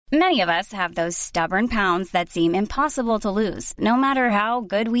Many of us have those stubborn pounds that seem impossible to lose, no matter how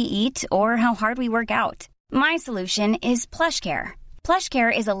good we eat or how hard we work out. My solution is PlushCare.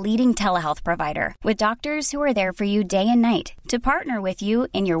 PlushCare is a leading telehealth provider with doctors who are there for you day and night to partner with you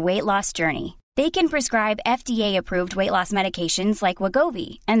in your weight loss journey. They can prescribe FDA-approved weight loss medications like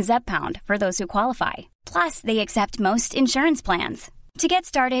Wegovy and Zepbound for those who qualify. Plus, they accept most insurance plans. To get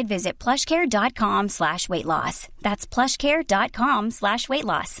started, visit plushcare.com/weightloss. That's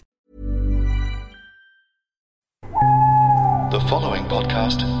plushcare.com/weightloss. The following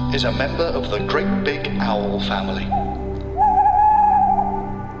podcast is a member of the Great Big Owl family.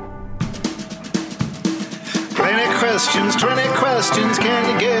 20 questions, can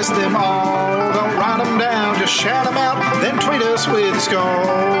you guess them all? Don't write them down, just shout them out, then tweet us with a score.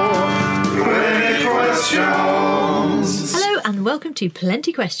 20 questions. Hello and welcome to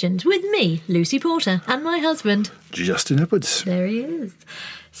Plenty Questions with me, Lucy Porter, and my husband, Justin Edwards. There he is.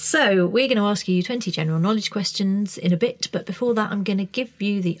 So, we're going to ask you 20 general knowledge questions in a bit, but before that I'm going to give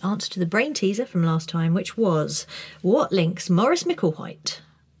you the answer to the brain teaser from last time, which was, what links Maurice Micklewhite,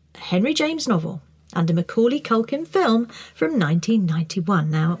 a Henry James novel, and a Macaulay Culkin film from 1991.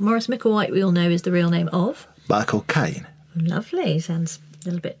 Now, Maurice Micklewhite, we all know, is the real name of? Michael Caine. Lovely. Sounds a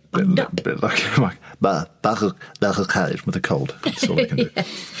little bit bunged up. A bit like Michael Caine with a cold. That's all I can do. Yes.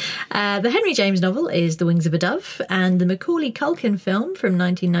 The Henry James novel is The Wings of a Dove, and the Macaulay Culkin film from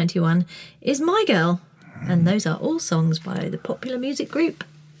 1991 is My Girl. And those are all songs by the popular music group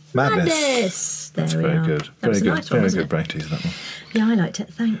Madness. There That's we very are. good. That was Very a good. nice one, Very wasn't good it? brain teaser, that one. Yeah, I liked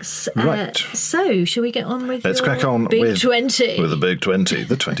it. Thanks. Right. So, shall we get on with Let's your crack on Big with 20? With the Big 20,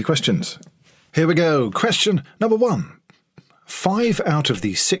 the 20 questions. Here we go. Question number 1. 5 out of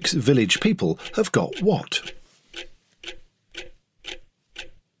the 6 village people have got what?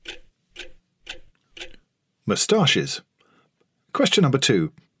 Moustaches. Question number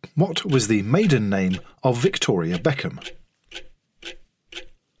 2. What was the maiden name of Victoria Beckham?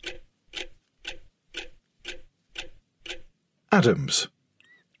 Adams.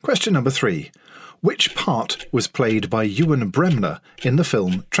 Question number 3. Which part was played by Ewan Bremner in the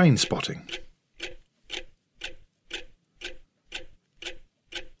film Trainspotting?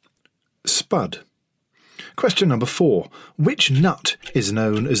 Spud. Question number 4. Which nut is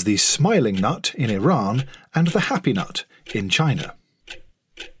known as the smiling nut in Iran and the happy nut in China?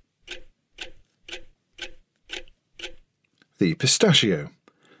 The pistachio.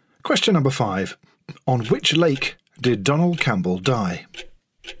 Question number 5. On which lake did Donald Campbell die?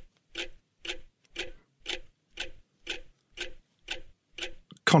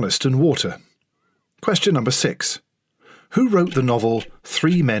 Coniston Water. Question number 6. Who wrote the novel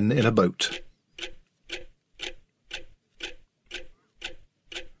 3 Men in a Boat?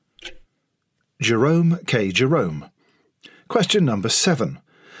 Jerome K. Jerome. Question number 7.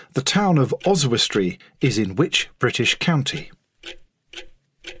 The town of Oswestry is in which British county?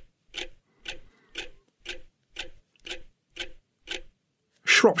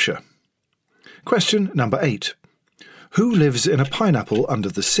 Shropshire. Question number 8. Who lives in a pineapple under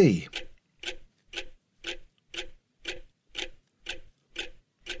the sea?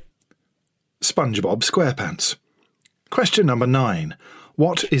 SpongeBob SquarePants. Question number 9.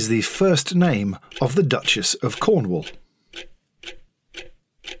 What is the first name of the Duchess of Cornwall?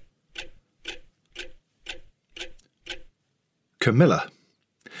 Camilla.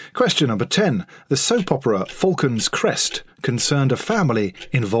 Question number 10. The soap opera Falcon's Crest concerned a family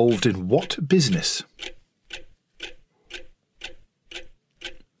involved in what business?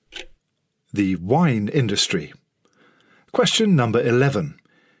 The wine industry. Question number 11.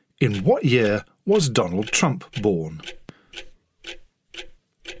 In what year was Donald Trump born?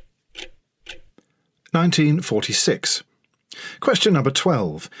 1946. Question number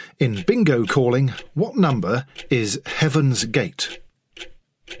 12. In bingo calling, what number is Heaven's Gate?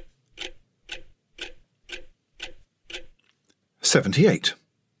 78.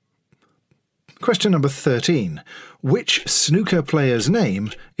 Question number 13. Which snooker player's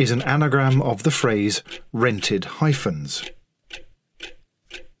name is an anagram of the phrase rented hyphens?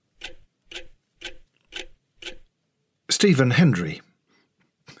 Stephen Hendry.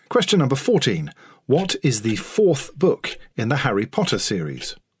 Question number 14. What is the 4th book in the Harry Potter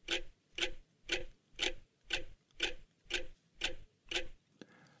series?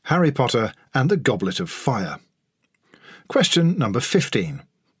 Harry Potter and the Goblet of Fire. Question number 15.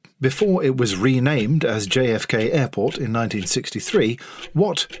 Before it was renamed as JFK Airport in 1963,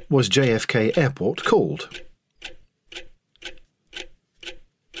 what was JFK Airport called?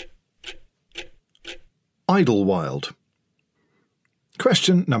 Idlewild.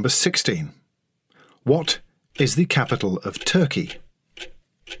 Question number 16. What is the capital of Turkey?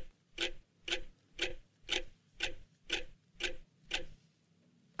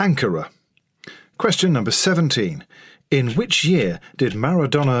 Ankara. Question number 17. In which year did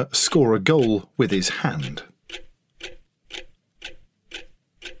Maradona score a goal with his hand?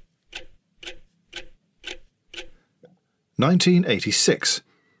 (1986).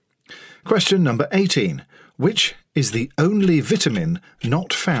 Question number 18. Which is the only vitamin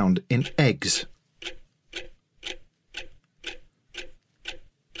not found in eggs?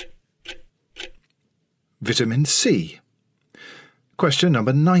 Vitamin C. Question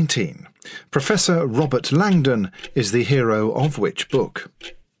number 19. Professor Robert Langdon is the hero of which book?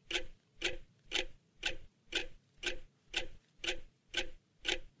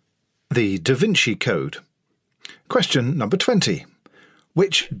 The Da Vinci Code. Question number 20.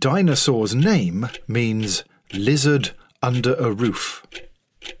 Which dinosaur's name means lizard under a roof?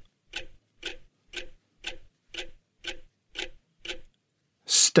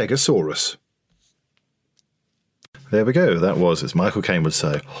 Stegosaurus. There we go. That was, as Michael Caine would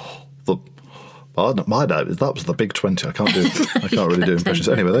say, my name. That was the big 20. I can't really do impressions.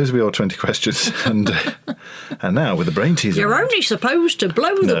 Anyway, those were your 20 questions. And now with the brain teaser. You're only supposed to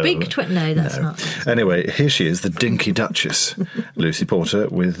blow the big 20. No, that's not. Anyway, here she is, the Dinky Duchess, Lucy Porter,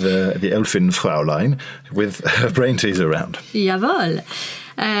 with the Elfin-Fraulein, with her brain teaser round. Jawohl.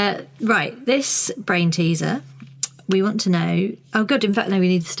 Right, this brain teaser, we want to know... Oh, God, in fact, no, we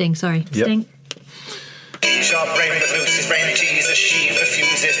need the sting, sorry. Yep. Sting. Your brain with Lucy's brain teaser. She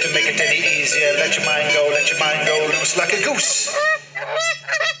refuses to make it any easier. Let your mind go loose like a goose.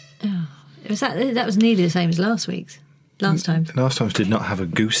 Oh, that was nearly the same as last week's. Last time. Last time's did not have a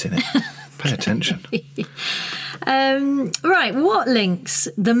goose in it. Pay attention. Right, what links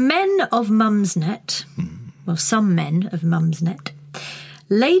the men of Mumsnet, well, some men of Mumsnet,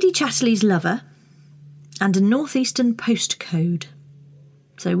 Lady Chatterley's lover, and a northeastern postcode?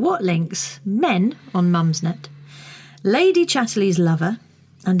 So what links men on Mumsnet, Lady Chatterley's lover,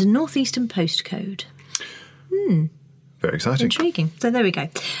 and a northeastern postcode? Very exciting. Intriguing. So there we go.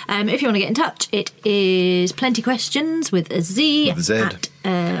 If you want to get in touch, it is Plenty Questions with a Z, With a Z.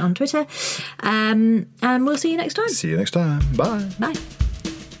 on Twitter. And we'll see you next time. See you next time. Bye. Bye.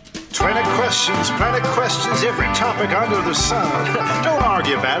 Planet questions, every topic under the sun. Don't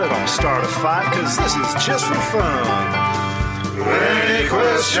argue about it, don't start a fight, because this is just for fun. Planet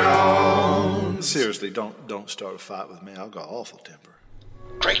questions. Seriously, don't start a fight with me. I've got awful temper.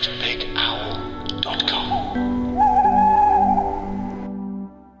 GreatBigOwl.com.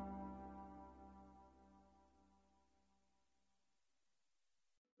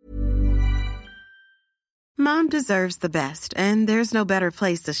 Mom deserves the best, and there's no better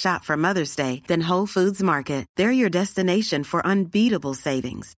place to shop for Mother's Day than Whole Foods Market. They're your destination for unbeatable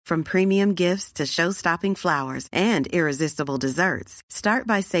savings, from premium gifts to show-stopping flowers and irresistible desserts. Start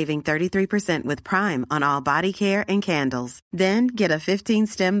by saving 33% with Prime on all body care and candles. Then get a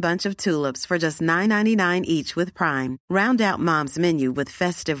 15-stem bunch of tulips for just $9.99 each with Prime. Round out Mom's menu with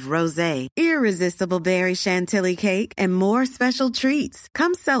festive rosé, irresistible berry chantilly cake, and more special treats.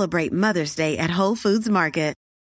 Come celebrate Mother's Day at Whole Foods Market.